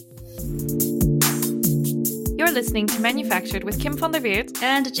You're listening to Manufactured with Kim van der Weert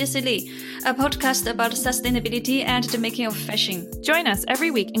and Jessie Lee, a podcast about sustainability and the making of fashion. Join us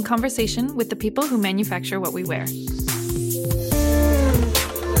every week in conversation with the people who manufacture what we wear.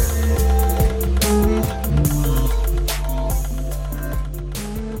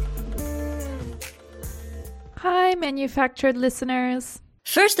 Hi, Manufactured listeners.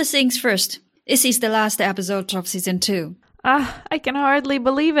 First things first. This is the last episode of Season 2. I can hardly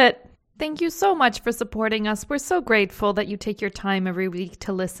believe it. Thank you so much for supporting us. We're so grateful that you take your time every week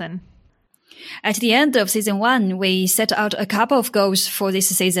to listen. At the end of Season 1, we set out a couple of goals for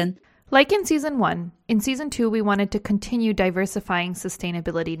this season. Like in Season 1, in Season 2 we wanted to continue diversifying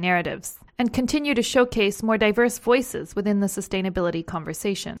sustainability narratives and continue to showcase more diverse voices within the sustainability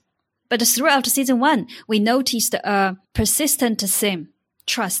conversation. But throughout Season 1, we noticed a persistent theme,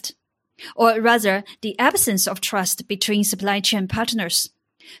 trust. Or rather, the absence of trust between supply chain partners.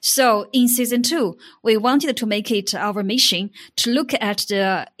 So, in Season 2, we wanted to make it our mission to look at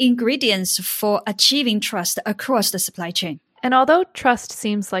the ingredients for achieving trust across the supply chain. And although trust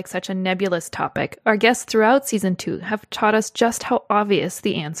seems like such a nebulous topic, our guests throughout Season 2 have taught us just how obvious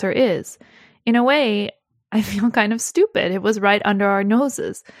the answer is. In a way, I feel kind of stupid. It was right under our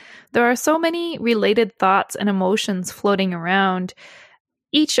noses. There are so many related thoughts and emotions floating around,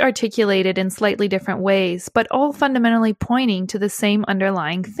 each articulated in slightly different ways, but all fundamentally pointing to the same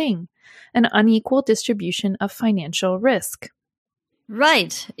underlying thing, an unequal distribution of financial risk.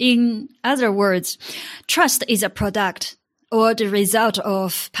 Right. In other words, trust is a product or the result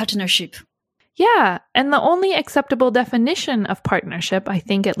of partnership. Yeah, and the only acceptable definition of partnership, I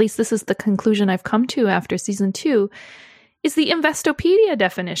think, at least this is the conclusion I've come to after Season 2, is the Investopedia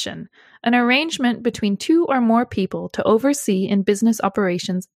definition, an arrangement between two or more people to oversee in business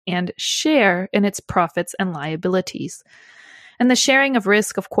operations and share in its profits and liabilities. And the sharing of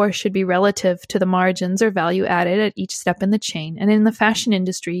risk, of course, should be relative to the margins or value added at each step in the chain. And in the fashion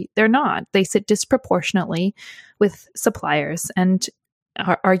industry, they're not. They sit disproportionately with suppliers and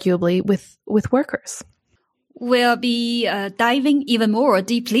arguably with workers. We'll be diving even more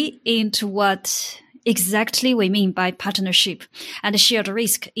deeply into what exactly we mean by partnership and shared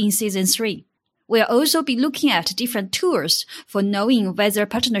risk in Season 3. We'll also be looking at different tools for knowing whether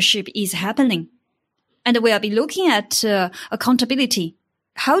partnership is happening. And we'll be looking at accountability.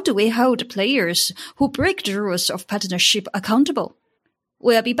 How do we hold players who break the rules of partnership accountable?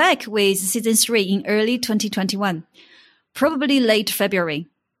 We'll be back with Season 3 in early 2021, probably late February.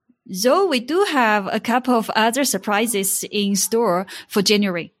 Though we do have a couple of other surprises in store for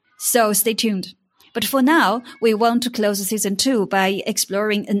January, so stay tuned. But for now, we want to close Season 2 by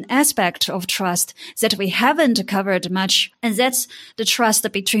exploring an aspect of trust that we haven't covered much, and that's the trust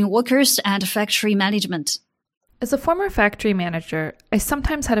between workers and factory management. As a former factory manager, I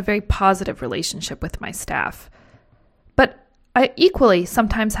sometimes had a very positive relationship with my staff. But I equally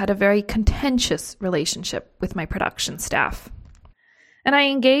sometimes had a very contentious relationship with my production staff. And I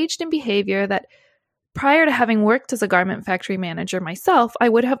engaged in behavior that, prior to having worked as a garment factory manager myself, I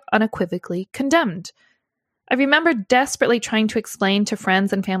would have unequivocally condemned. I remember desperately trying to explain to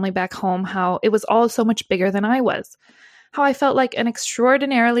friends and family back home how it was all so much bigger than I was, how I felt like an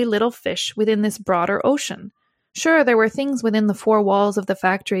extraordinarily little fish within this broader ocean. Sure, there were things within the four walls of the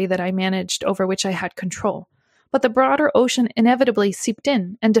factory that I managed over which I had control, but the broader ocean inevitably seeped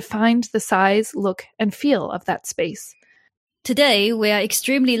in and defined the size, look, and feel of that space. Today, we are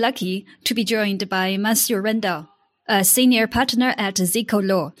extremely lucky to be joined by Matthew Randall, a senior partner at Zico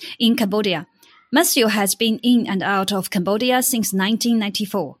Law in Cambodia. Matthew has been in and out of Cambodia since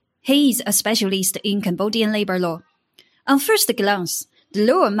 1994. He is a specialist in Cambodian labor law. On first glance, the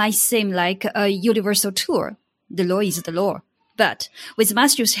law might seem like a universal tool. The law is the law. But with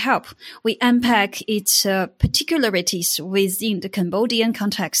Matthew's help, we unpack its particularities within the Cambodian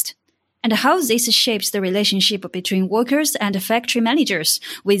context, and how this shapes the relationship between workers and factory managers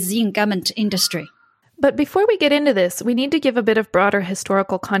within garment industry. But before we get into this, we need to give a bit of broader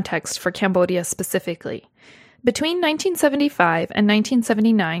historical context for Cambodia specifically. Between 1975 and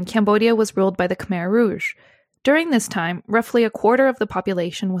 1979, Cambodia was ruled by the Khmer Rouge. During this time, roughly a quarter of the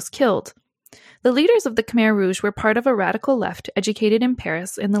population was killed. The leaders of the Khmer Rouge were part of a radical left educated in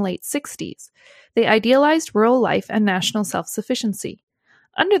Paris in the late 60s. They idealized rural life and national self-sufficiency.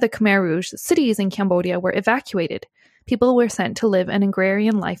 Under the Khmer Rouge, cities in Cambodia were evacuated. People were sent to live an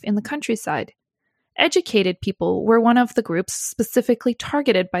agrarian life in the countryside. Educated people were one of the groups specifically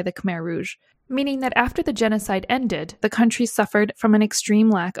targeted by the Khmer Rouge, meaning that after the genocide ended, the country suffered from an extreme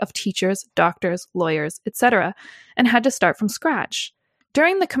lack of teachers, doctors, lawyers, etc., and had to start from scratch.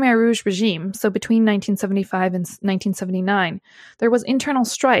 During the Khmer Rouge regime, so between 1975 and 1979, there was internal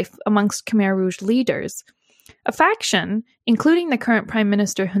strife amongst Khmer Rouge leaders. A faction, including the current Prime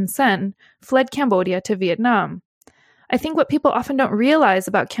Minister Hun Sen, fled Cambodia to Vietnam. I think what people often don't realize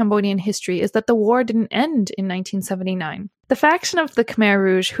about Cambodian history is that the war didn't end in 1979. The faction of the Khmer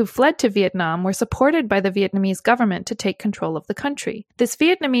Rouge who fled to Vietnam were supported by the Vietnamese government to take control of the country. This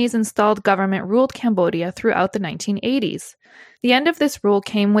Vietnamese-installed government ruled Cambodia throughout the 1980s. The end of this rule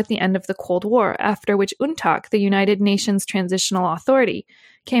came with the end of the Cold War, after which UNTAC, the United Nations Transitional Authority,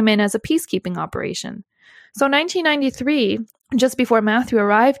 came in as a peacekeeping operation. So 1993, just before Matthew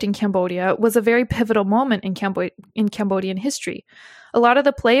arrived in Cambodia, was a very pivotal moment in Cambodian history. A lot of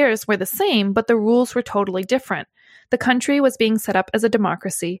the players were the same, but the rules were totally different. The country was being set up as a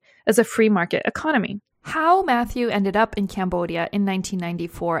democracy, as a free market economy. How Matthew ended up in Cambodia in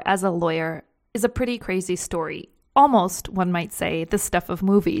 1994 as a lawyer is a pretty crazy story. Almost, one might say, the stuff of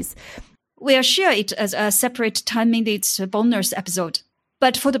movies. We'll share it as a separate 10-minute bonus episode.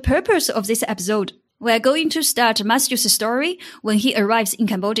 But for the purpose of this episode, we're going to start Matthew's story when he arrives in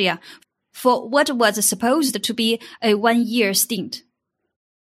Cambodia for what was supposed to be a 1-year stint.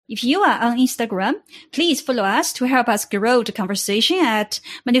 If you are on Instagram, please follow us to help us grow the conversation at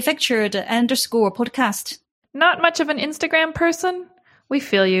manufactured_podcast. Not much of an Instagram person? We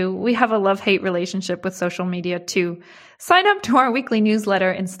feel you. We have a love-hate relationship with social media too. Sign up to our weekly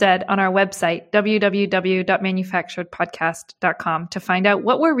newsletter instead on our website, www.manufacturedpodcast.com, to find out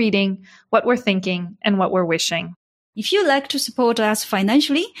what we're reading, what we're thinking, and what we're wishing. If you'd like to support us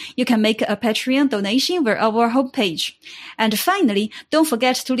financially, you can make a Patreon donation via our homepage. And finally, don't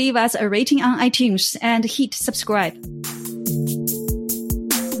forget to leave us a rating on iTunes and hit subscribe.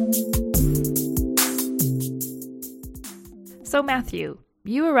 So Matthew,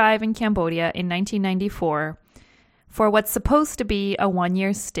 you arrive in Cambodia in 1994 for what's supposed to be a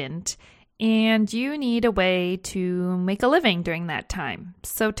 1-year stint, and you need a way to make a living during that time.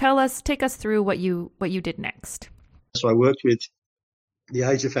 So take us through what you did next. So I worked with the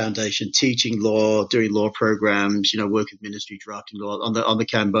Asia Foundation, teaching law, doing law programs, work with ministry, drafting law on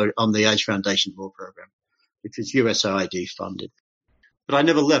the Asia Foundation law program, which was USAID funded. But I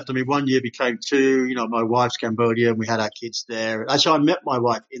never left. 1 year became 2. My wife's Cambodian. We had our kids there. Actually, I met my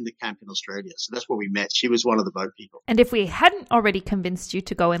wife in the camp in Australia. So that's where we met. She was one of the boat people. And if we hadn't already convinced you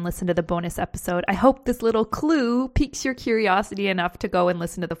to go and listen to the bonus episode, I hope this little clue piques your curiosity enough to go and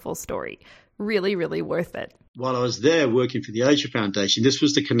listen to the full story. Really, really worth it. While I was there working for the Asia Foundation, this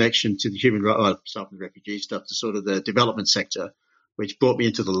was the connection to the human rights, stuff and refugee stuff, to sort of the development sector, which brought me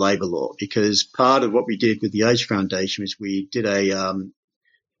into the labor law. Because part of what we did with the Asia Foundation was we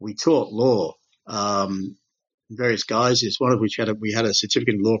taught law in various guises, one of which we had a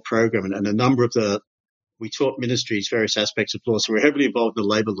certificate in law program, and a number of we taught ministries various aspects of law. So we're heavily involved in the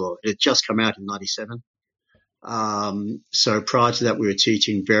labor law. It had just come out in 97. So prior to that, we were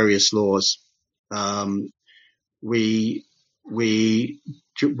teaching various laws. We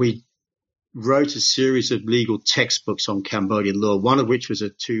wrote a series of legal textbooks on Cambodian law, one of which was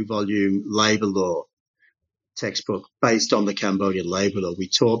a 2-volume labor law textbook based on the Cambodian labor law. We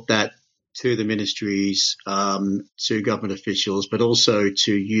taught that to the ministries, to government officials, but also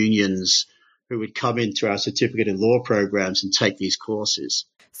to unions who would come into our certificate in law programs and take these courses.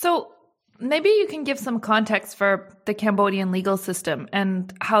 So maybe you can give some context for the Cambodian legal system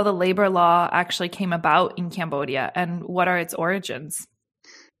and how the labor law actually came about in Cambodia and what are its origins.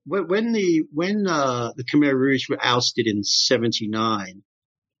 When the Khmer Rouge were ousted in 1979,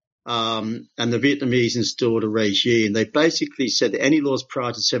 and the Vietnamese installed a regime, they basically said that any laws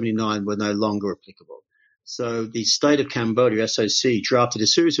prior to 1979 were no longer applicable. So the state of Cambodia, SOC, drafted a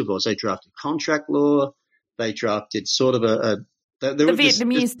series of laws. They drafted contract law. They drafted sort of the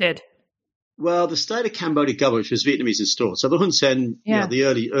Vietnamese did. Well, the state of Cambodia government, which was Vietnamese installed. So the Hun Sen,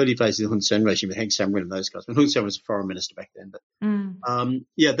 the early phase of the Hun Sen regime, Heng Samrin and those guys. Hun Sen was a foreign minister back then. But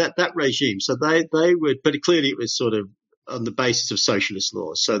that regime. So they would, but clearly it was sort of on the basis of socialist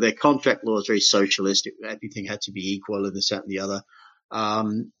laws. So their contract law is very socialist. Everything had to be equal and this, that, and the other.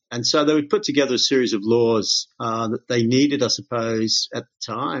 And so they would put together a series of laws that they needed, I suppose, at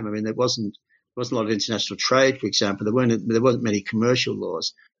the time. There wasn't a lot of international trade, for example. There weren't many commercial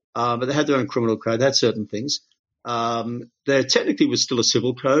laws. But they had their own criminal code. They had certain things. There technically was still a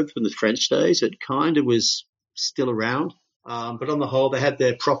civil code from the French days. It kind of was still around. But on the whole, they had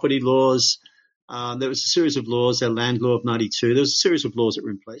their property laws. There was a series of laws, their land law of 92. There was a series of laws that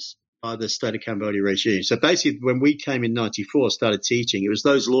were in place by the state of Cambodia regime. So basically, when we came in 94, started teaching, it was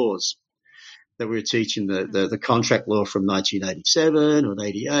those laws that we were teaching, the contract law from 1987 or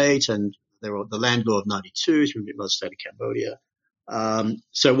 88, and there were the land law of 92, which was written by the state of Cambodia.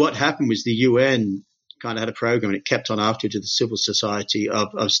 So what happened was the UN kind of had a program, and it kept on after to the civil society of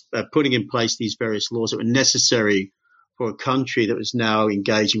putting in place these various laws that were necessary for a country that was now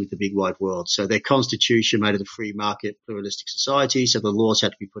engaging with the big wide world. So their constitution made it a free market, pluralistic society. So the laws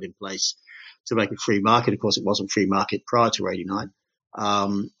had to be put in place to make it free market. Of course, it wasn't free market prior to 89.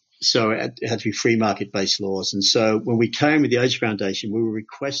 So it had to be free market-based laws. And so when we came with the Asia Foundation, we were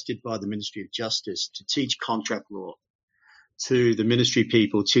requested by the Ministry of Justice to teach contract law to the ministry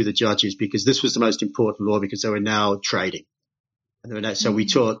people, to the judges, because this was the most important law because they were now trading. So we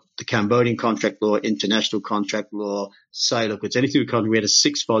taught the Cambodian contract law, international contract law, sale of goods, anything we could. We had a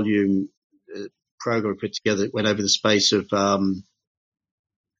 6-volume program put together. It went over the space of, I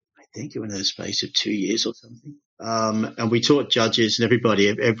think it went over the space of 2 years or something. And we taught judges and everybody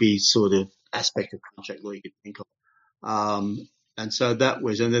every sort of aspect of contract law you could think of. And so that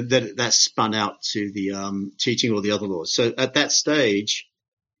was, and then that spun out to the teaching all the other laws. So at that stage,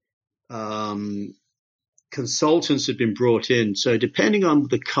 consultants had been brought in. So depending on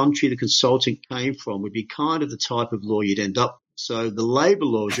the country the consultant came from would be kind of the type of law you'd end up. So the labor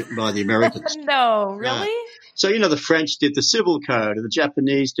law was written by the Americans. No, really? So, the French did the civil code, and the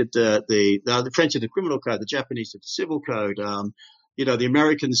Japanese did the French did the criminal code, the Japanese did the civil code. The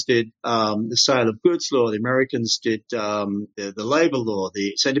Americans did the sale of goods law, the Americans did the labor law.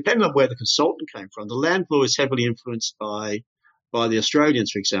 So depending on where the consultant came from, the land law is heavily influenced by the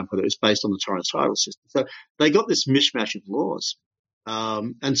Australians, for example. It was based on the Torrens title system. So they got this mishmash of laws.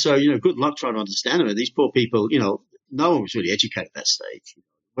 And so, good luck trying to understand them. These poor people, no one was really educated at that stage.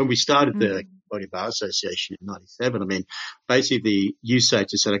 When we started the Cambodia Bar Association in 97, basically the USAID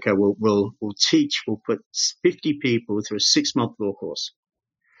just said, okay, we'll put 50 people through a 6-month law course,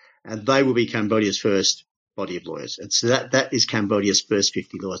 and they will be Cambodia's first body of lawyers. And so that is Cambodia's first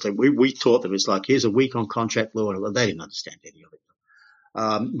 50 lawyers. Like we taught them, it's like, here's a week on contract law, and they didn't understand any of it.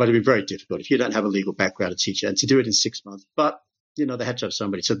 But it'd be very difficult if you don't have a legal background to teach it, and to do it in 6 months. But they had to have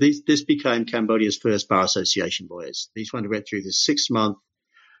somebody. So this became Cambodia's first bar association lawyers. These ones went through this 6-month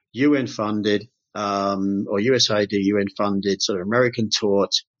UN-funded or USAID UN-funded sort of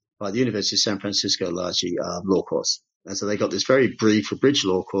American-taught by the University of San Francisco, largely law course. And so they got this very brief abridged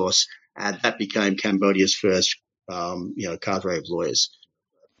law course, and that became Cambodia's first, cadre of lawyers.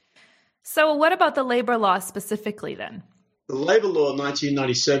 So what about the labor law specifically then? The labor law in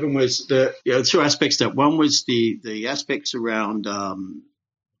 1997 was two aspects to that. One was the aspects around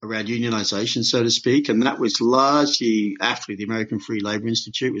unionization, so to speak, and that was largely after the American Free Labor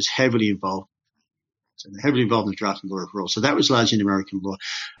Institute was heavily involved. So heavily involved in the drafting law overall. So that was largely in American law.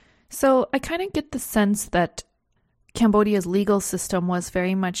 So I kind of get the sense that Cambodia's legal system was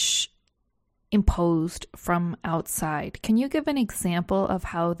very much imposed from outside. Can you give an example of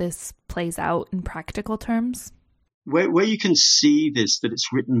how this plays out in practical terms? Where you can see this, that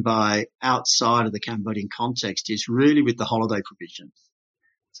it's written by outside of the Cambodian context, is really with the holiday provisions.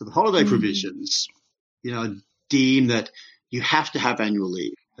 So the holiday provisions, deem that you have to have annual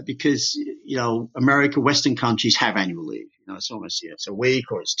leave because, America, Western countries have annual leave. It's almost, it's a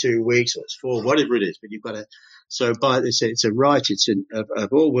week or it's 2 weeks or it's 4, whatever it is, but you've got to, so it's a right, of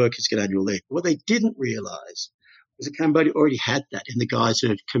all workers get annual leave. What they didn't realize was that Cambodia already had that in the guise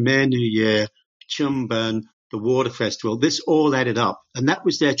of Khmer New Year, Chumban, the Water Festival. This all added up, and that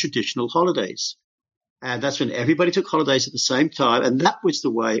was their traditional holidays. And that's when everybody took holidays at the same time. And that was the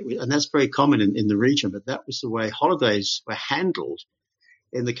way, and that's very common in the region, but that was the way holidays were handled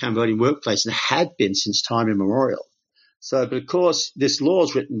in the Cambodian workplace and had been since time immemorial. So, but of course, this law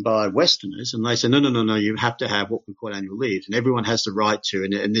is written by Westerners, and they say, no, you have to have what we call annual leave, and everyone has the right to.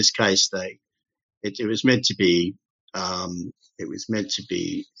 And in this case, it was meant to be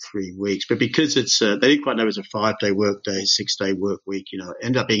 3 weeks, but because it's they didn't quite know it was a 5-day work day, 6-day work week, it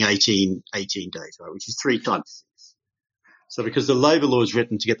ended up being 18 days, right, which is 3 times 6. So because the labour law is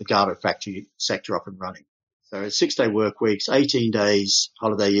written to get the garment factory sector up and running. So it's 6-day work weeks, 18 days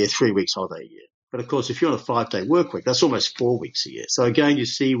holiday year, 3 weeks holiday year. But of course, if you're on a 5-day work week, that's almost 4 weeks a year. So again, you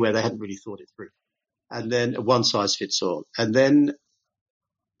see where they hadn't really thought it through. And then one size fits all. And then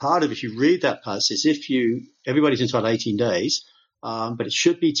part of, if you read that part, says everybody's entitled 18 days, but it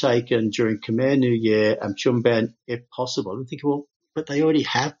should be taken during Khmer New Year and Chumban if possible. And think, well, but they already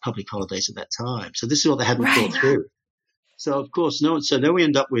have public holidays at that time. So this is what they hadn't thought through. So of course, so then we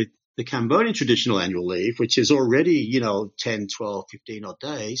end up with the Cambodian traditional annual leave, which is already, 10, 12, 15 odd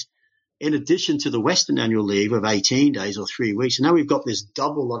days, in addition to the Western annual leave of 18 days or 3 weeks. And now we've got this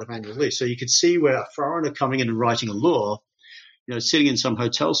double lot of annual leave. So you can see where a foreigner coming in and writing a law, sitting in some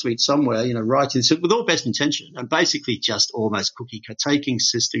hotel suite somewhere, writing with all best intention and basically just almost cookie taking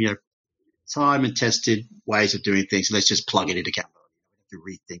system, time and tested ways of doing things. Let's just plug it into Cambodia. We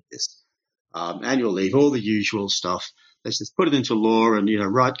have to rethink this. annual leave, all the usual stuff. Let's just put it into law and,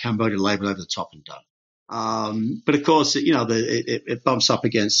 write Cambodian label over the top and done. But of course, it bumps up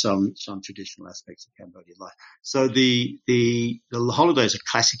against some traditional aspects of Cambodian life. So the holidays are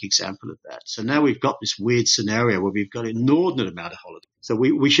a classic example of that. So now we've got this weird scenario where we've got an inordinate amount of holidays. So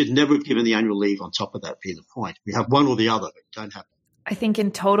we should never have given the annual leave on top of that being the point. We have one or the other, but we don't have. I think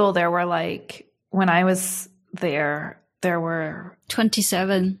in total there were when I was there were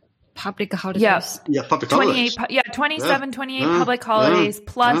 27 public holidays. Yeah, public holidays. 28 public holidays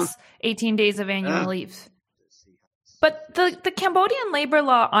plus 18 days of annual leave. But the Cambodian labor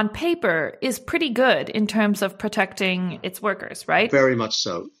law on paper is pretty good in terms of protecting its workers, right? Very much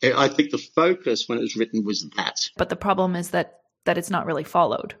so. I think the focus when it was written was that. But the problem is that it's not really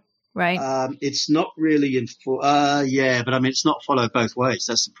followed, right? It's not really but I mean, it's not followed both ways.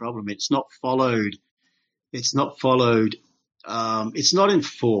 That's the problem. It's not followed. It's not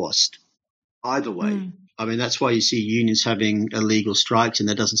enforced either way. I mean, that's why you see unions having illegal strikes, and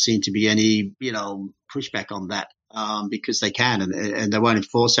there doesn't seem to be any, pushback on that because they can, and they won't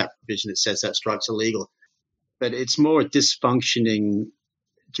enforce that provision that says that strike's illegal. But it's more a dysfunctioning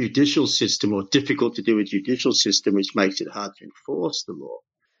judicial system, or difficult to do a judicial system, which makes it hard to enforce the law.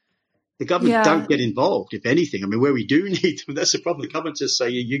 The government don't get involved, if anything. I mean, where we do need them, that's the problem. The government just say,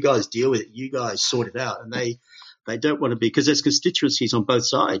 you guys deal with it, you guys sort it out, and they don't want to be, because there's constituencies on both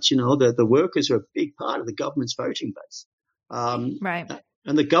sides. The workers are a big part of the government's voting base. Right.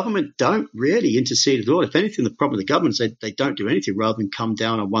 And the government don't really intercede at all. If anything, the problem with the government is they don't do anything rather than come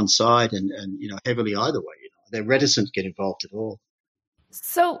down on one side and heavily either way. They're reticent to get involved at all.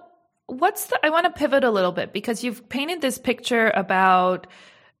 So I want to pivot a little bit, because you've painted this picture about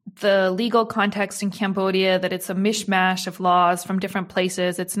the legal context in Cambodia, that it's a mishmash of laws from different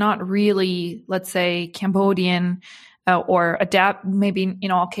places. It's not really, let's say, Cambodian or maybe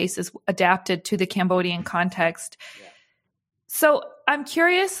in all cases, adapted to the Cambodian context. Yeah. So I'm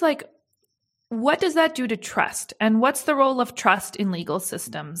curious, what does that do to trust? And what's the role of trust in legal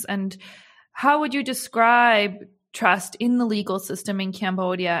systems? And how would you describe trust in the legal system in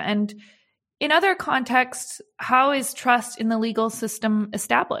Cambodia? And in other contexts, how is trust in the legal system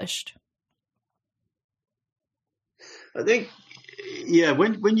established? I think,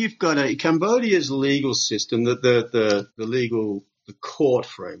 when you've got Cambodia's legal system, the court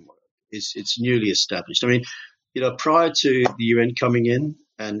framework it's newly established. I mean, prior to the UN coming in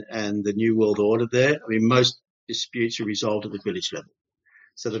and the New World Order there, I mean, most disputes are resolved at the village level.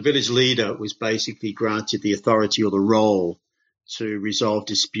 So the village leader was basically granted the authority or the role to resolve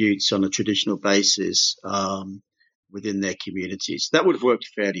disputes on a traditional basis within their communities. That would have worked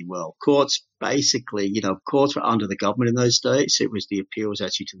fairly well. Courts basically, courts were under the government in those days. It was the appeals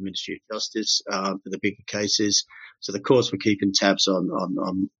actually to the Ministry of Justice for the bigger cases. So the courts were keeping tabs on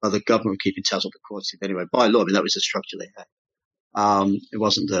the government were keeping tabs on the courts anyway. By law, I mean, that was the structure they had. It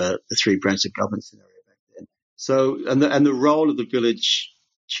wasn't the three branches of government scenario back then. So, and the role of the village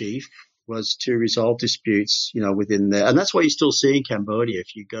chief was to resolve disputes, within there. And that's what you still see in Cambodia.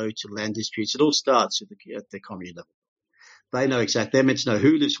 If you go to land disputes, it all starts at the commune level. They know exactly. They're meant to know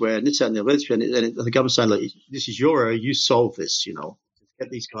who lives where, and this and the other. And the government's saying, look, this is your area. You solve this, get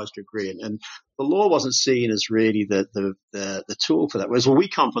these guys to agree. And the law wasn't seen as really the tool for that. Whereas when we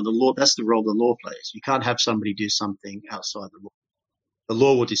come from the law, that's the role the law plays. You can't have somebody do something outside the law. The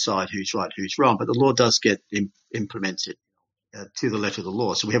law will decide who's right, who's wrong, but the law does get implemented to the letter of the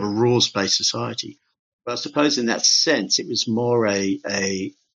law. So we have a rules-based society. But I suppose in that sense, it was more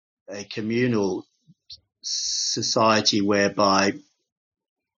a communal society whereby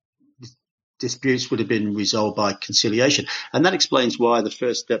disputes would have been resolved by conciliation. And that explains why the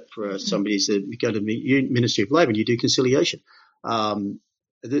first step for somebody is that you go to the Ministry of Labour and you do conciliation.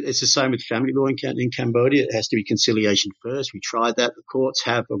 It's the same with family law in Cambodia. It has to be conciliation first. We tried that. The courts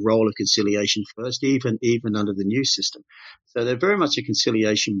have a role of conciliation first, even under the new system. So they're very much a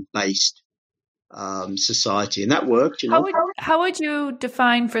conciliation-based society, and that worked. How would you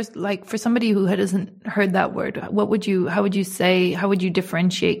define for somebody who hasn't heard that word? How would you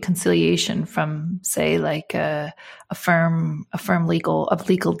differentiate conciliation from, say, a firm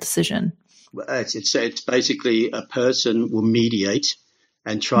legal decision? Well, it's basically a person will mediate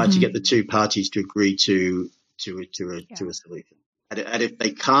and try to get the two parties to agree to a solution. And if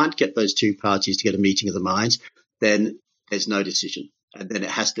they can't get those two parties to get a meeting of the minds, then there's no decision. And then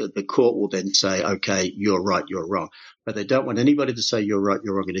the court will then say, okay, you're right, you're wrong. But they don't want anybody to say you're right,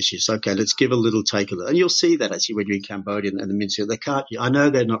 you're wrong on issues. Okay, let's give a little, take a little. And you'll see that actually when you're in Cambodia and the ministry, they can't, I know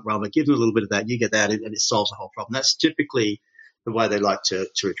they're not wrong, but give them a little bit of that, you get that, and it solves the whole problem. That's typically the way they like to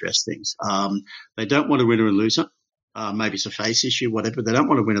address things. They don't want a winner and loser. Maybe it's a face issue, whatever. They don't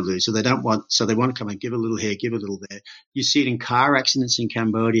want to win or lose, so they want to come and give a little here, give a little there. You see it in car accidents in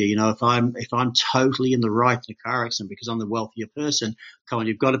Cambodia. You know, if I'm totally in the right in a car accident because I'm the wealthier person, come on,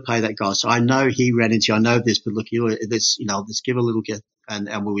 you've got to pay that guy. So I know he ran into you. I know this, but look, let's give a little gift and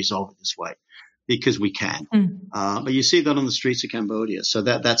we'll resolve it this way because we can. But you see that on the streets of Cambodia. So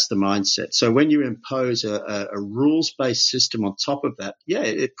that's the mindset. So when you impose a rules-based system on top of that,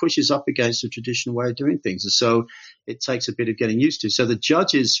 it pushes up against the traditional way of doing things. And so it takes a bit of getting used to. So the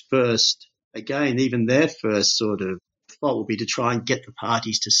judges first, again, even their first sort of thought will be to try and get the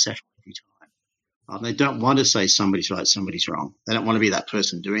parties to settle every time. They don't want to say somebody's right, somebody's wrong. They don't want to be that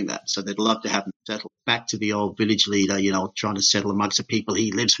person doing that. So they'd love to have them settle back to the old village leader, trying to settle amongst the people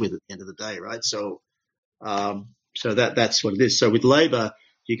he lives with at the end of the day, right? So that's what it is. So with Labor,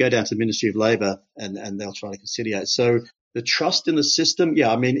 you go down to the Ministry of Labor and they'll try to conciliate. So the trust in the system,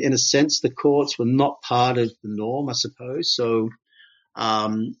 in a sense, the courts were not part of the norm, I suppose. So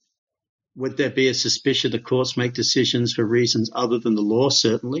would there be a suspicion the courts make decisions for reasons other than the law?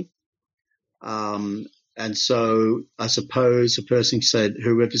 Certainly. And so I suppose a person said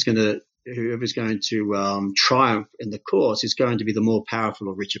whoever's going to triumph in the courts is going to be the more powerful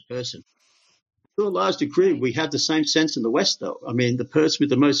or richer person. To a large degree, we have the same sense in the West, though. I mean, the person with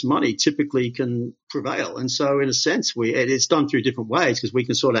the most money typically can prevail. And so, in a sense, it's done through different ways because we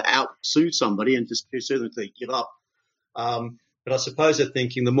can sort of out-sue somebody and just sue them until they give up. But I suppose they're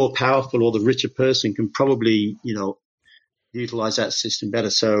thinking the more powerful or the richer person can probably, utilize that system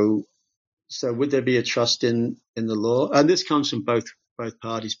better. So would there be a trust in the law? And this comes from both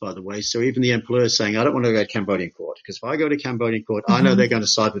parties, by the way. So even the employer is saying, I don't want to go to Cambodian court because if I go to Cambodian court, I know they're going to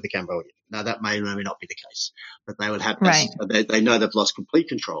side with the Cambodian. Now, that may or may not be the case, but they would have this. Right. They know they've lost complete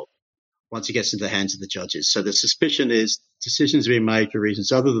control once it gets into the hands of the judges. So the suspicion is decisions are being made for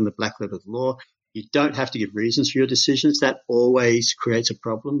reasons other than the black letter of the law. You don't have to give reasons for your decisions. That always creates a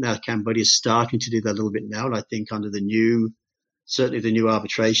problem. Now, Cambodia is starting to do that a little bit now, and I think under certainly the new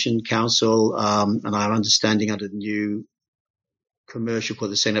arbitration council, and our understanding under the new commercial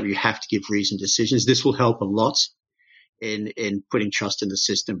court that's set up, you have to give reasoned decisions. This will help a lot in putting trust in the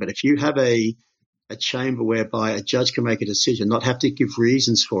system. But if you have a chamber whereby a judge can make a decision, not have to give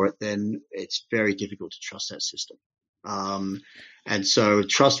reasons for it, then it's very difficult to trust that system. And so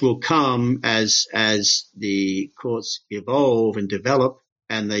trust will come as the courts evolve and develop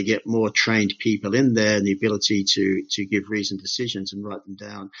and they get more trained people in there and the ability to give reasoned decisions and write them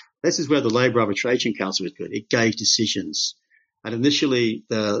down. This is where the Labour Arbitration Council was good. It gave decisions. And initially,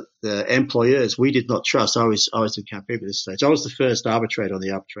 the employers, we did not trust. I was the campaign at this stage. I was the first arbitrator on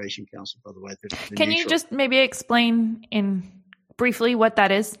the Arbitration Council, by the way. Can you just maybe explain briefly what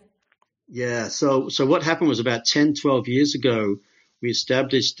that is? Yeah. So what happened was about 10, 12 years ago, we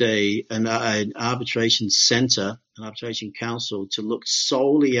established an arbitration center, an arbitration council, to look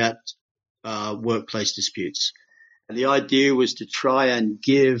solely at workplace disputes. And the idea was to try and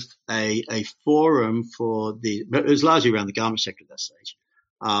give a forum it was largely around the garment sector at that stage,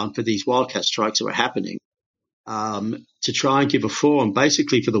 for these wildcat strikes that were happening, to try and give a forum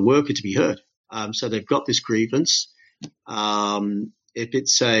basically for the worker to be heard. So they've got this grievance. If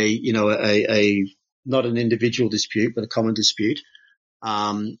it's not an individual dispute, but a common dispute,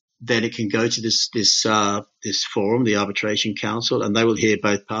 then it can go to this forum, the arbitration council, and they will hear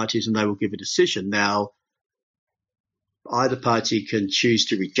both parties and they will give a decision. Now, either party can choose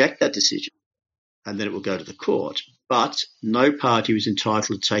to reject that decision and then it will go to the court. But no party was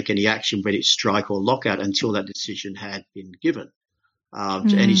entitled to take any action, whether it's strike or lockout, until that decision had been given.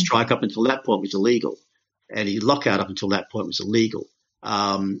 Any strike up until that point was illegal. Any lockout up until that point was illegal.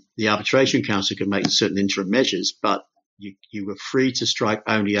 The arbitration council could make certain interim measures, but you were free to strike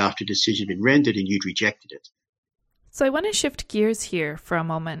only after a decision had been rendered and you'd rejected it. So I want to shift gears here for a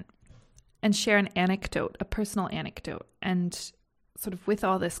moment and share an anecdote, a personal anecdote, and sort of with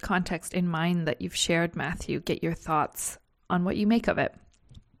all this context in mind that you've shared, Matthew, get your thoughts on what you make of it.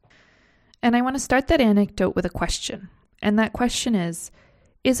 And I want to start that anecdote with a question. And that question is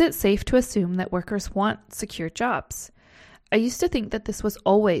it safe to assume that workers want secure jobs? I used to think that this was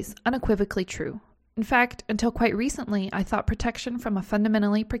always unequivocally true. In fact, until quite recently, I thought protection from a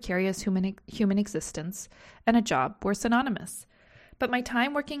fundamentally precarious human existence and a job were synonymous. But my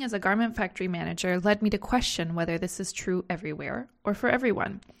time working as a garment factory manager led me to question whether this is true everywhere or for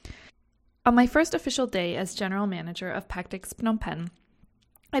everyone. On my first official day as general manager of Pactix Phnom Penh,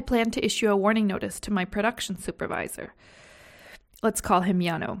 I planned to issue a warning notice to my production supervisor. Let's call him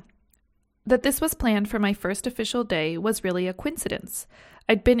Yano. That this was planned for my first official day was really a coincidence.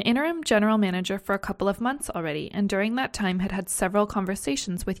 I'd been interim general manager for a couple of months already, and during that time had had several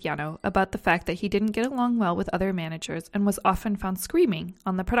conversations with Yano about the fact that he didn't get along well with other managers and was often found screaming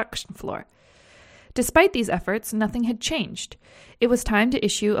on the production floor. Despite these efforts, nothing had changed. It was time to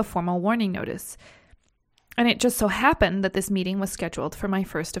issue a formal warning notice, and it just so happened that this meeting was scheduled for my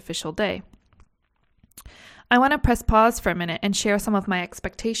first official day. I want to press pause for a minute and share some of my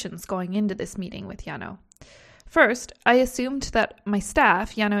expectations going into this meeting with Yano. First, I assumed that my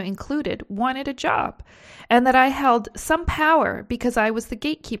staff, Yano included, wanted a job, and that I held some power because I was the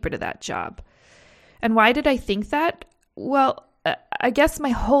gatekeeper to that job. And why did I think that? Well, I guess my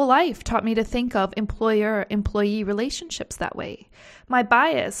whole life taught me to think of employer-employee relationships that way. My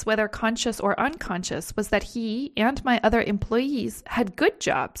bias, whether conscious or unconscious, was that he and my other employees had good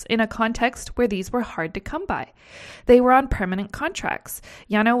jobs in a context where these were hard to come by. They were on permanent contracts.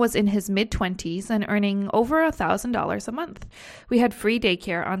 Yano was in his mid-20s and earning over $1,000 a month. We had free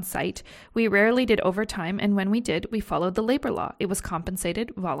daycare on site. We rarely did overtime, and when we did, we followed the labor law. It was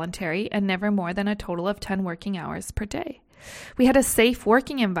compensated, voluntary, and never more than a total of 10 working hours per day. We had a safe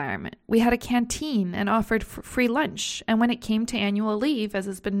working environment. We had a canteen and offered free lunch. And when it came to annual leave, as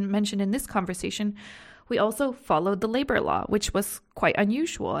has been mentioned in this conversation, we also followed the labor law, which was quite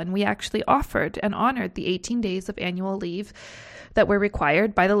unusual. And we actually offered and honored the 18 days of annual leave that were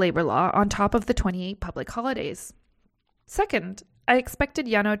required by the labor law on top of the 28 public holidays. Second, I expected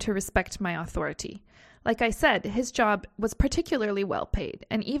Yano to respect my authority. Like I said, his job was particularly well paid,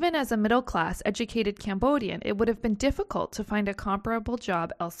 and even as a middle-class, educated Cambodian, it would have been difficult to find a comparable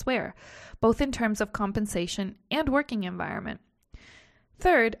job elsewhere, both in terms of compensation and working environment.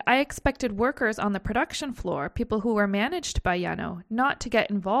 Third, I expected workers on the production floor, people who were managed by Yano, not to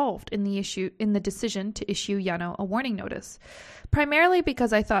get involved in the decision to issue Yano a warning notice, primarily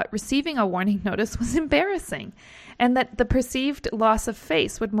because I thought receiving a warning notice was embarrassing, and that the perceived loss of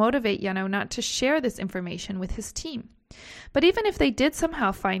face would motivate Yano not to share this information with his team. But even if they did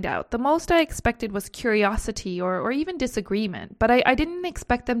somehow find out, the most I expected was curiosity or even disagreement, but I didn't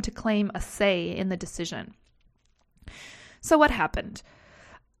expect them to claim a say in the decision. So what happened?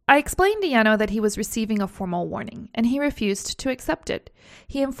 I explained to Yano that he was receiving a formal warning, and he refused to accept it.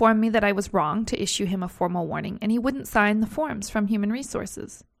 He informed me that I was wrong to issue him a formal warning, and he wouldn't sign the forms from Human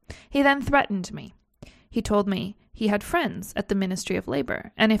Resources. He then threatened me. He told me he had friends at the Ministry of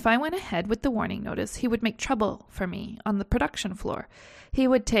Labor, and if I went ahead with the warning notice, he would make trouble for me on the production floor. He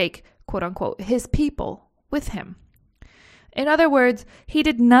would take, quote-unquote, his people with him. In other words, he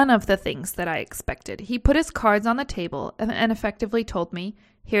did none of the things that I expected. He put his cards on the table and effectively told me,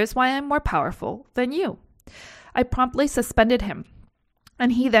 "Here's why I'm more powerful than you." I promptly suspended him,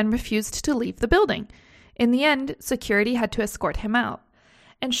 and he then refused to leave the building. In the end, security had to escort him out.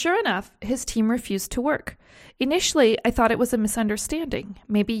 And sure enough, his team refused to work. Initially, I thought it was a misunderstanding.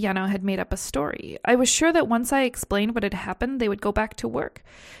 Maybe Yano had made up a story. I was sure that once I explained what had happened, they would go back to work.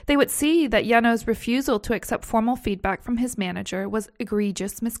 They would see that Yano's refusal to accept formal feedback from his manager was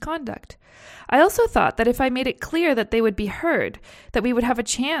egregious misconduct. I also thought that if I made it clear that they would be heard, that we would have a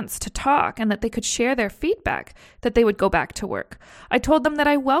chance to talk, and that they could share their feedback, that they would go back to work. I told them that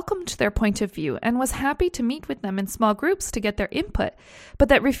I welcomed their point of view and was happy to meet with them in small groups to get their input, but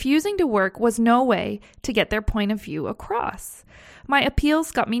that refusing to work was no way to get their point of view across. My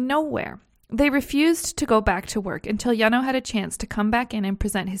appeals got me nowhere. They refused to go back to work until Yano had a chance to come back in and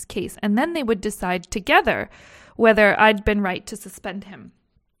present his case, and then they would decide together whether I'd been right to suspend him.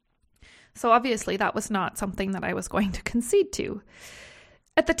 So obviously that was not something that I was going to concede to.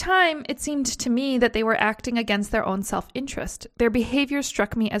 At the time, it seemed to me that they were acting against their own self-interest. Their behavior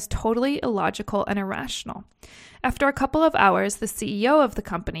struck me as totally illogical and irrational. After a couple of hours, the CEO of the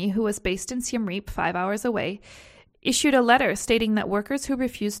company, who was based in Siem Reap 5 hours away, issued a letter stating that workers who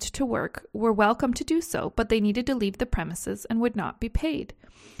refused to work were welcome to do so, but they needed to leave the premises and would not be paid.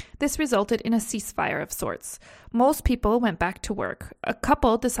 This resulted in a ceasefire of sorts. Most people went back to work. A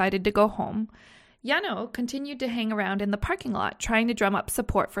couple decided to go home. Yano continued to hang around in the parking lot, trying to drum up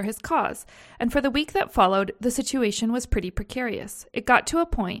support for his cause, and for the week that followed, the situation was pretty precarious. It got to a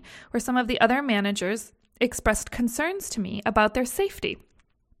point where some of the other managers expressed concerns to me about their safety.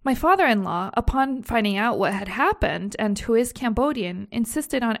 My father-in-law, upon finding out what had happened, and who is Cambodian,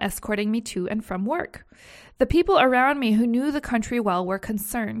 insisted on escorting me to and from work. The people around me who knew the country well were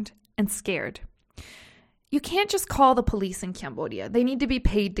concerned and scared. You can't just call the police in Cambodia. They need to be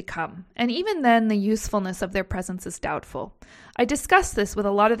paid to come. And even then, the usefulness of their presence is doubtful. I discussed this with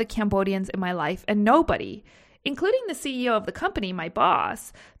a lot of the Cambodians in my life, and nobody, including the CEO of the company, my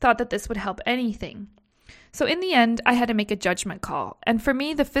boss, thought that this would help anything. So in the end, I had to make a judgment call. And for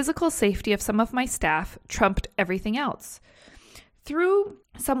me, the physical safety of some of my staff trumped everything else. Through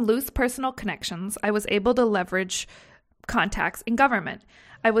some loose personal connections, I was able to leverage contacts in government.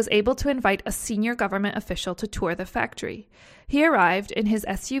 I was able to invite a senior government official to tour the factory. He arrived in his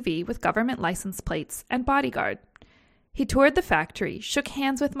SUV with government license plates and bodyguard. He toured the factory, shook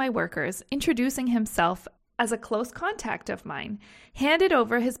hands with my workers, introducing himself as a close contact of mine, handed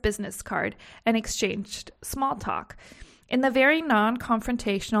over his business card, and exchanged small talk. In the very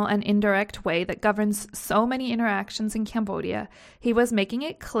non-confrontational and indirect way that governs so many interactions in Cambodia, he was making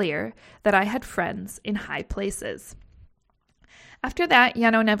it clear that I had friends in high places. After that,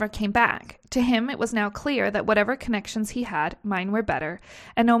 Yano never came back. To him, it was now clear that whatever connections he had, mine were better,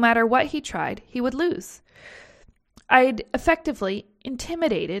 and no matter what he tried, he would lose. I'd effectively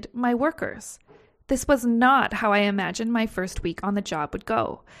intimidated my workers. This was not how I imagined my first week on the job would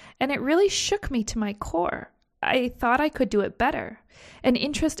go, and it really shook me to my core. I thought I could do it better. An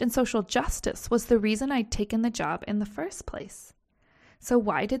interest in social justice was the reason I'd taken the job in the first place. So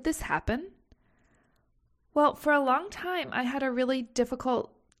why did this happen? Well, for a long time, I had a really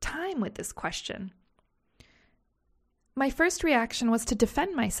difficult time with this question. My first reaction was to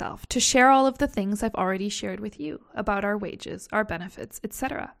defend myself, to share all of the things I've already shared with you about our wages, our benefits,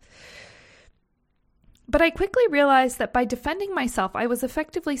 etc. But I quickly realized that by defending myself, I was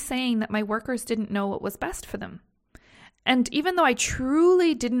effectively saying that my workers didn't know what was best for them. And even though I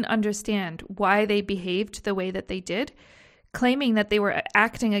truly didn't understand why they behaved the way that they did, claiming that they were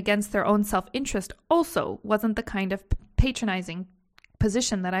acting against their own self-interest also wasn't the kind of patronizing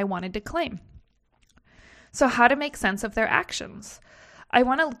position that I wanted to claim. So how to make sense of their actions? I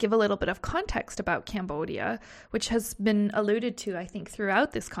want to give a little bit of context about Cambodia, which has been alluded to, I think,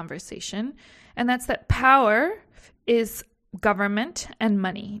 throughout this conversation, and that's that power is government and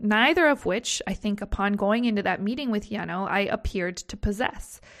money, neither of which, I think, upon going into that meeting with Yano, I appeared to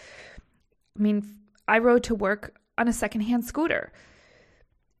possess. I mean, I rode to work on a secondhand scooter.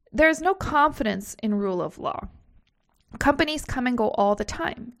 There is no confidence in rule of law. Companies come and go all the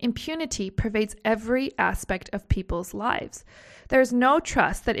time. Impunity pervades every aspect of people's lives. There's no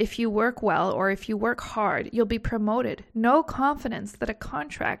trust that if you work well or if you work hard, you'll be promoted. No confidence that a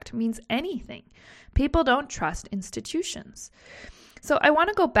contract means anything. People don't trust institutions. So I want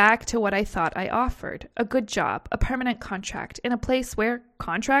to go back to what I thought I offered: a good job, a permanent contract in a place where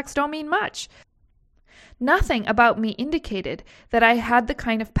contracts don't mean much. Nothing about me indicated that I had the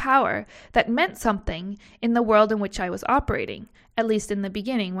kind of power that meant something in the world in which I was operating, at least in the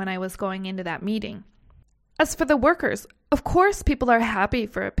beginning when I was going into that meeting. As for the workers, of course people are happy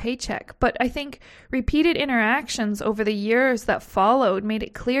for a paycheck, but I think repeated interactions over the years that followed made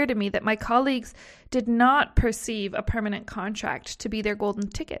it clear to me that my colleagues did not perceive a permanent contract to be their golden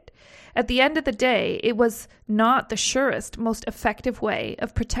ticket. At the end of the day, it was not the surest, most effective way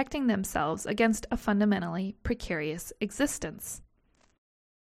of protecting themselves against a fundamentally precarious existence.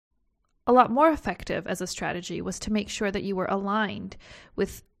 A lot more effective as a strategy was to make sure that you were aligned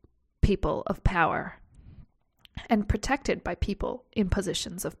with people of power and protected by people in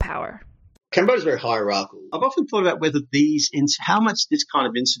positions of power. Cambodia is very hierarchical. I've often thought about whether how much this kind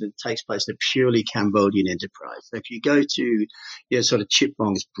of incident takes place in a purely Cambodian enterprise. So if you go to, sort of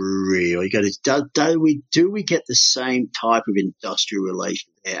Chitmong's brewery, or you go to, do we get the same type of industrial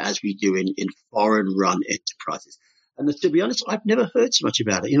relation there as we do in foreign-run enterprises? And to be honest, I've never heard so much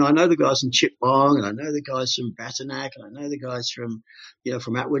about it. I know the guys from Chitmong, and I know the guys from Batanak, and I know the guys from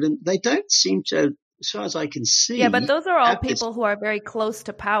Atwood, and they don't seem to, as far as I can see. Yeah, but those are all people who are very close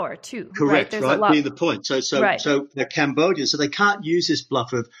to power too. Correct, right? Being the point. So they're Cambodians, so they can't use this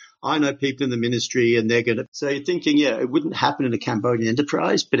bluff of, I know people in the ministry and they're going to. So you're thinking, it wouldn't happen in a Cambodian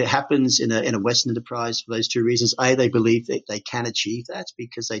enterprise, but it happens in a Western enterprise for those two reasons. A, they believe that they can achieve that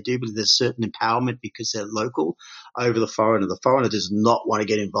because they do believe there's certain empowerment because they're local over the foreigner. The foreigner does not want to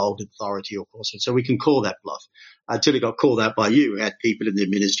get involved in authority or course. So we can call that bluff. Until it got called out by you, we had people in the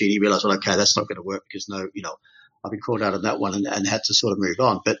ministry and you realize, well, okay, that's not going to work because I've been called out on that one and had to sort of move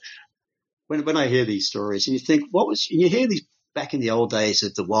on. But when I hear these stories and you think, you hear these back in the old days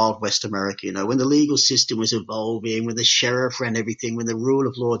of the Wild West America, when the legal system was evolving, when the sheriff ran everything, when the rule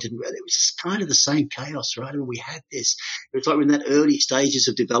of law it was just kind of the same chaos, right? I mean, we had this. It was like we're in that early stages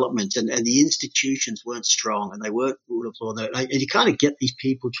of development and the institutions weren't strong and they weren't rule of law. And you kind of get these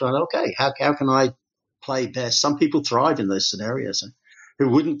people trying, okay, how can I play best? Some people thrive in those scenarios who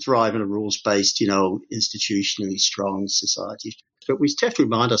wouldn't thrive in a rules-based, institutionally strong society. But we have to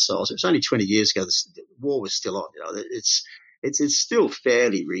remind ourselves, it was only 20 years ago, the war was still on. It's still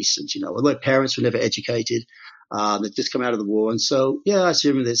fairly recent, although parents were never educated. They've just come out of the war. And so, I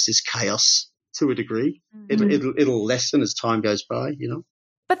assume there's this chaos to a degree. It'll lessen as time goes by,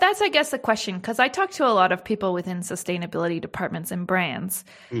 But that's, I guess, the question, because I talk to a lot of people within sustainability departments and brands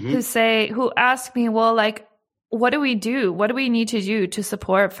who ask me, well, like, what do we do? What do we need to do to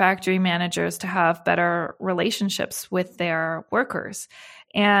support factory managers to have better relationships with their workers?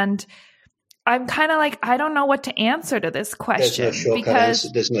 And I'm kind of like, I don't know what to answer to this question. There's no shortcut answer.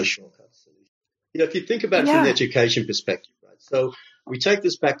 There's no shortcut solution. If you think about it from the education perspective, right? So we take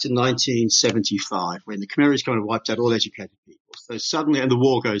this back to 1975 when the Khmer Rouge kind of wiped out all educated people. So suddenly, and the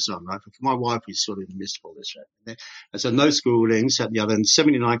war goes on, right? For my wife, we sort of in the midst of all this, right? And so no schooling, so the other, and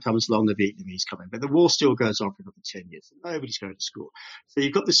 79 comes along, the Vietnamese come in. But the war still goes on for another 10 years. And nobody's going to school. So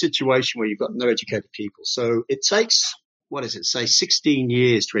you've got the situation where you've got no educated people. So it takes, 16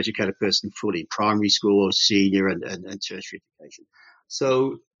 years to educate a person fully, primary school or senior and tertiary education.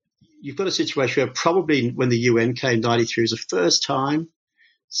 So you've got a situation where probably when the UN came, 93 was the first time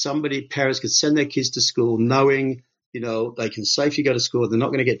parents could send their kids to school knowing, they can safely go to school. They're not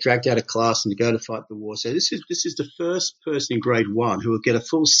going to get dragged out of class and go to fight the war. So this is the first person in grade 1 who will get a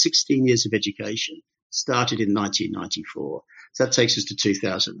full 16 years of education, started in 1994. So that takes us to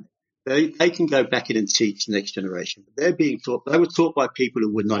 2008. They can go back in and teach the next generation. But they were taught by people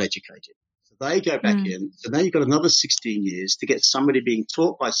who were not educated. So they go back in. So now you've got another 16 years to get somebody being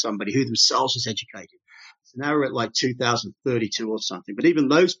taught by somebody who themselves was educated. So now we're at like 2032 or something. But even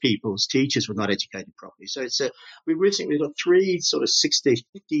those people's teachers were not educated properly. So we've recently got 3 sort of 60,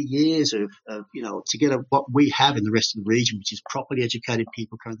 50 years of to get what we have in the rest of the region, which is properly educated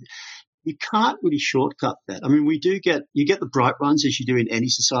people. You can't really shortcut that. I mean, you get the bright ones as you do in any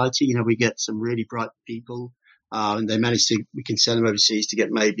society. We get some really bright people, and we can send them overseas to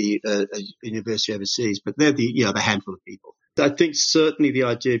get maybe a university overseas, but they're the handful of people. I think certainly the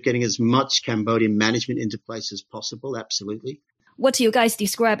idea of getting as much Cambodian management into place as possible, absolutely. What you guys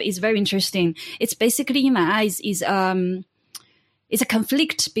describe is very interesting. It's basically, in my eyes, is a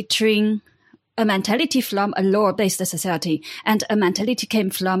conflict between a mentality from a law-based society and a mentality came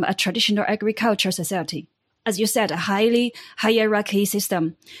from a traditional agriculture society. As you said, a highly hierarchy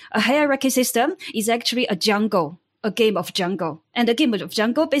system. A hierarchy system is actually a game of jungle. And a game of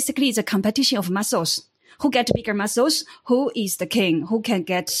jungle basically is a competition of muscles. Who get bigger muscles? Who is the king? Who can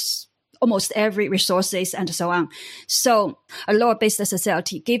get almost every resources and so on. So a law-based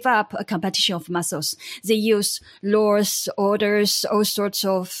society gave up a competition of muscles. They use laws, orders, all sorts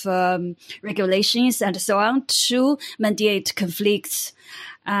of regulations and so on to mediate conflicts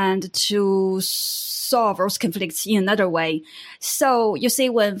and to solve those conflicts in another way. So you see,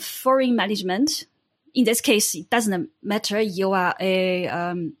 when foreign management, in this case, it doesn't matter you are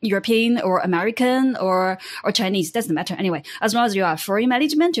a European or American or Chinese, doesn't matter anyway. As long as you are foreign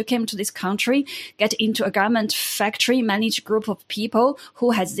management, you came to this country, get into a garment factory, managed group of people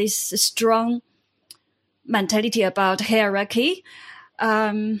who has this strong mentality about hierarchy.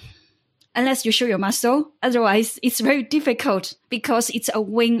 Unless you show your muscle, otherwise it's very difficult because it's a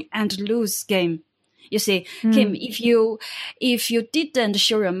win and lose game. You see, Kim, if you didn't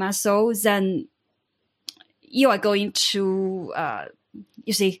show your muscle, then you are going to, going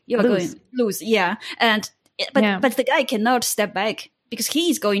to lose. Yeah. But the guy cannot step back because he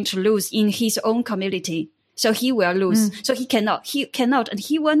is going to lose in his own community. So he will lose. So he cannot, and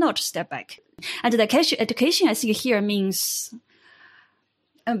he will not step back. And the education, I think here means,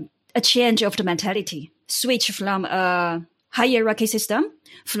 a change of the mentality, switch from a hierarchy system,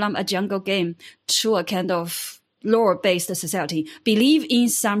 from a jungle game to a kind of law-based society. Believe in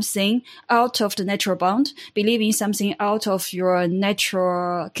something out of the natural bond, believe in something out of your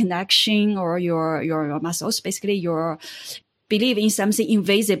natural connection or your muscles, basically believe in something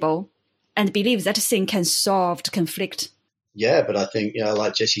invisible and believe that thing can solve the conflict. Yeah, but I think,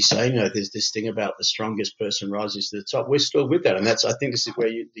 like Jesse's saying, there's this thing about the strongest person rises to the top. We're still with that. And I think this is where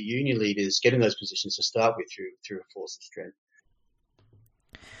the union leaders get in those positions to start with through a force of strength.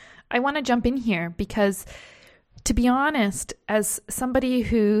 I want to jump in here because, to be honest, as somebody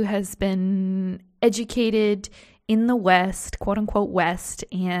who has been educated in the West, quote unquote West,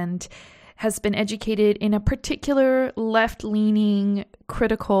 and has been educated in a particular left-leaning,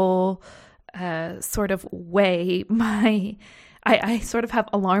 critical sort of way, I sort of have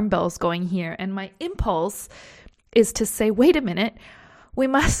alarm bells going here. And my impulse is to say, wait a minute, we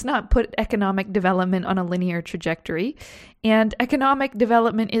must not put economic development on a linear trajectory. And economic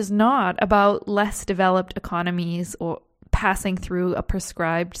development is not about less developed economies or passing through a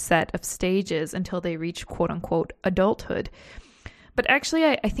prescribed set of stages until they reach quote unquote adulthood. But actually,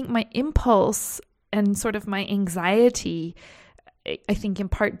 I think my impulse and sort of my anxiety, I think in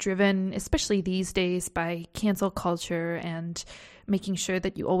part driven, especially these days, by cancel culture and making sure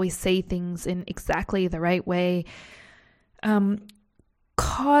that you always say things in exactly the right way,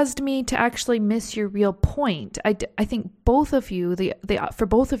 caused me to actually miss your real point. I think both of you, for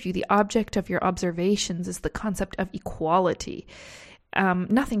both of you, the object of your observations is the concept of equality.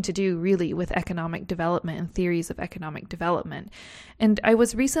 Nothing to do really with economic development and theories of economic development. And I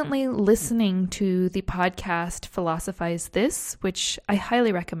was recently listening to the podcast Philosophize This, which I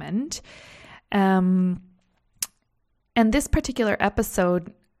highly recommend. And this particular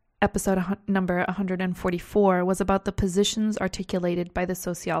episode number 144, was about the positions articulated by the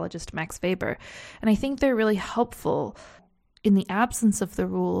sociologist Max Weber. And I think they're really helpful. In the absence of the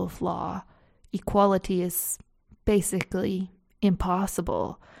rule of law, equality is basically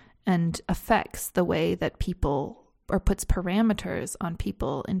impossible and affects the way that people, or puts parameters on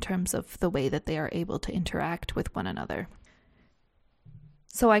people in terms of the way that they are able to interact with one another.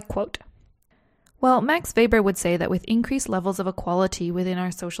 So I quote, "Well, Max Weber would say that with increased levels of equality within our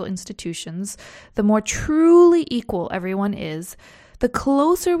social institutions, the more truly equal everyone is, the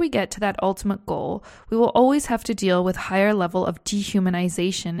closer we get to that ultimate goal, we will always have to deal with higher level of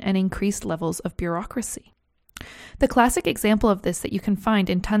dehumanization and increased levels of bureaucracy." The classic example of this that you can find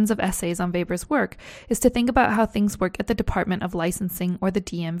in tons of essays on Weber's work is to think about how things work at the Department of Licensing, or the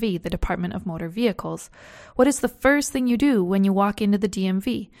DMV, the Department of Motor Vehicles. What is the first thing you do when you walk into the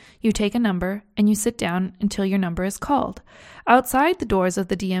DMV? You take a number and you sit down until your number is called. Outside the doors of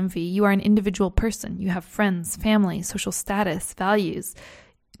the DMV, you are an individual person. You have friends, family, social status, values.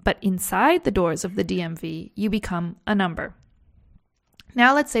 But inside the doors of the DMV, you become a number.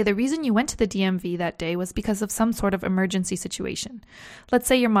 Now let's say the reason you went to the DMV that day was because of some sort of emergency situation. Let's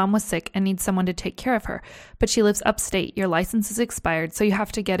say your mom was sick and needs someone to take care of her, but she lives upstate, your license is expired, so you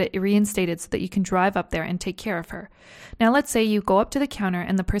have to get it reinstated so that you can drive up there and take care of her. Now let's say you go up to the counter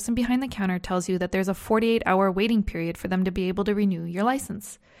and the person behind the counter tells you that there's a 48-hour waiting period for them to be able to renew your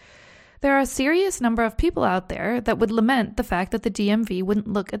license. There are a serious number of people out there that would lament the fact that the DMV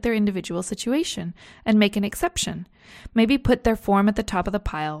wouldn't look at their individual situation and make an exception. Maybe put their form at the top of the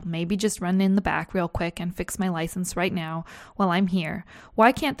pile, maybe just run in the back real quick and fix my license right now while I'm here.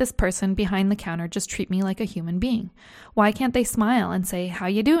 Why can't this person behind the counter just treat me like a human being? Why can't they smile and say, "How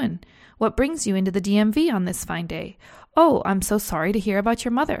you doing? What brings you into the DMV on this fine day? Oh, I'm so sorry to hear about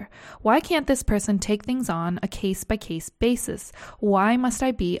your mother." Why can't this person take things on a case-by-case basis? Why must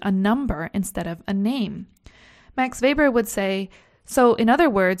I be a number instead of a name? Max Weber would say, so in other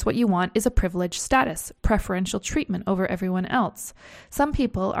words, what you want is a privileged status, preferential treatment over everyone else. Some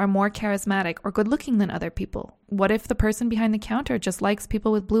people are more charismatic or good-looking than other people. What if the person behind the counter just likes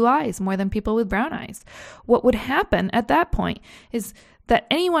people with blue eyes more than people with brown eyes? What would happen at that point is that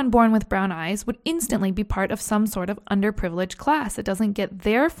anyone born with brown eyes would instantly be part of some sort of underprivileged class that doesn't get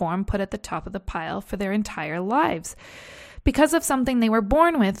their form put at the top of the pile for their entire lives because of something they were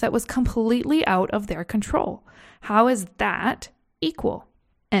born with that was completely out of their control. How is that equal?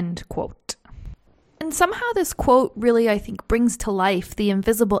 End quote. And somehow this quote really, I think, brings to life the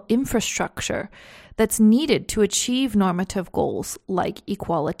invisible infrastructure that's needed to achieve normative goals like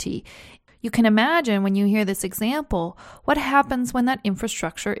equality. You can imagine when you hear this example, what happens when that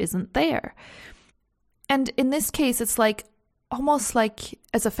infrastructure isn't there. And in this case, it's like almost like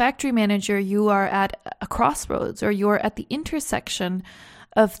as a factory manager, you are at a crossroads or you're at the intersection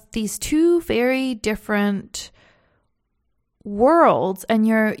of these two very different worlds, and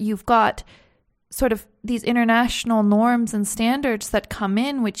you've got sort of these international norms and standards that come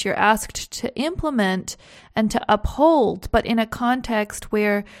in, which you're asked to implement and to uphold, but in a context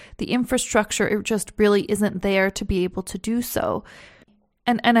where the infrastructure just really isn't there to be able to do so.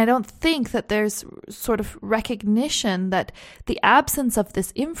 And I don't think that there's sort of recognition that the absence of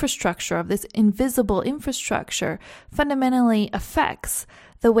this infrastructure, of this invisible infrastructure, fundamentally affects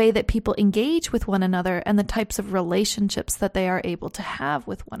the way that people engage with one another and the types of relationships that they are able to have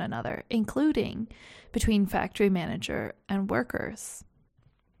with one another, including between factory manager and workers.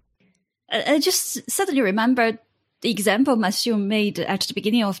 I just suddenly remembered the example Matthew made at the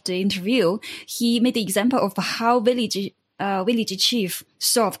beginning of the interview. He made the example of how village chief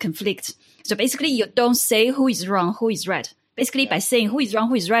solve conflict. So basically, you don't say who is wrong, who is right. Basically, by saying who is wrong,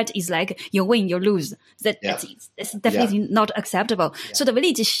 who is right is like you win, you lose. That's definitely not acceptable. Yeah. So the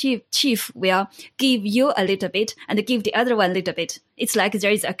village chief will give you a little bit and give the other one a little bit. It's like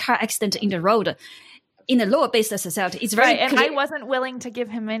there is a car accident in the road. In a law-based society, it's very right, and clear. I wasn't willing to give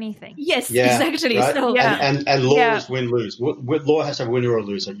him anything. Yes, exactly. Right? So, and law is win-lose. Law has a winner or a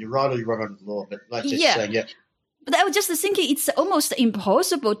loser. You're right or you're wrong on the law, but like just saying, But I was just thinking it's almost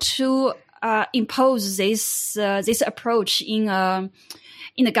impossible to impose this approach in a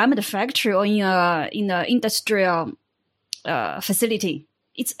garment factory or in a industrial facility.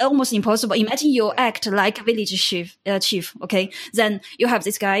 it's almost impossible. Imagine you act like a village chief, okay? Then you have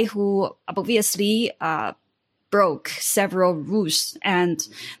this guy who obviously broke several rules, and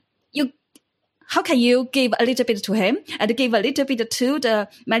how can you give a little bit to him and give a little bit to the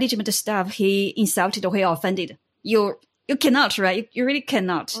management staff he insulted or he offended? You cannot, right? You really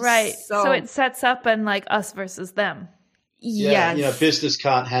cannot. Right. So it sets up an like us versus them. Yeah, business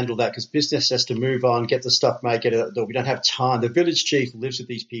can't handle that because business has to move on, get the stuff made, get it out the door. We don't have time. The village chief lives with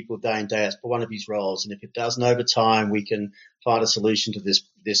these people day in, day out for one of his roles. And if it doesn't over time, we can find a solution to this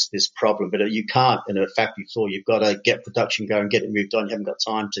problem. But you can't in a factory floor. You've got to get production going, get it moved on. You haven't got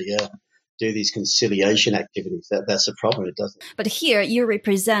time to do these conciliation activities. That's a problem. It doesn't. But here you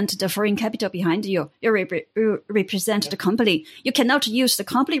represent the foreign capital behind you. You represent the company. You cannot use the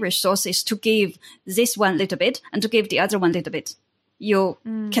company resources to give this one little bit and to give the other one little bit. You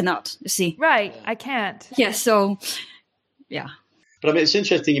cannot, you see. Right. I can't. Yeah. So, yeah. But I mean, it's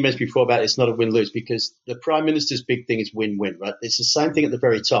interesting you mentioned before about it's not a win-lose because the Prime Minister's big thing is win-win, right? It's the same thing at the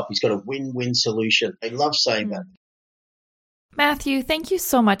very top. He's got a win-win solution. They love saying that. Matthew, thank you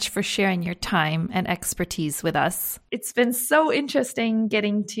so much for sharing your time and expertise with us. It's been so interesting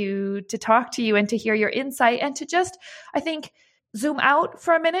getting to talk to you and to hear your insight and to just, I think, zoom out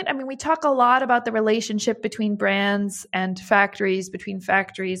for a minute. I mean, we talk a lot about the relationship between brands and factories, between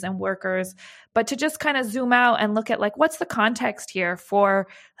factories and workers, but to just kind of zoom out and look at like, what's the context here for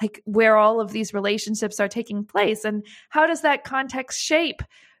like where all of these relationships are taking place and how does that context shape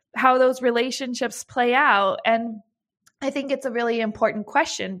how those relationships play out? And I think it's a really important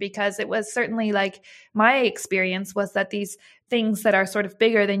question because it was certainly like my experience was that these things that are sort of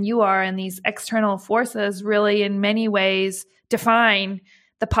bigger than you are and these external forces really in many ways define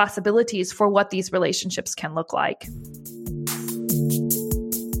the possibilities for what these relationships can look like.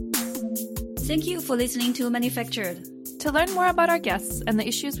 Thank you for listening to Manufactured. To learn more about our guests and the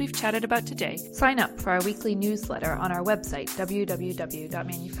issues we've chatted about today, sign up for our weekly newsletter on our website,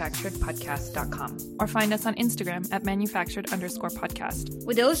 www.manufacturedpodcast.com, or find us on Instagram at manufactured_podcast.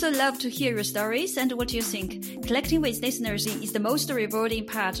 We'd also love to hear your stories and what you think. Collecting with listeners is the most rewarding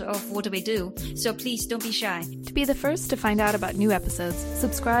part of what we do, so please don't be shy. To be the first to find out about new episodes,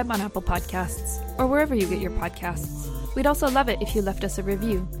 subscribe on Apple Podcasts or wherever you get your podcasts. We'd also love it if you left us a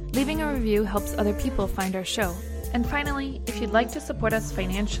review. Leaving a review helps other people find our show. And finally, if you'd like to support us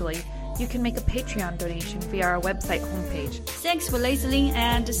financially, you can make a Patreon donation via our website homepage. Thanks for listening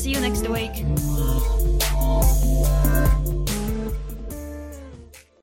and see you next week.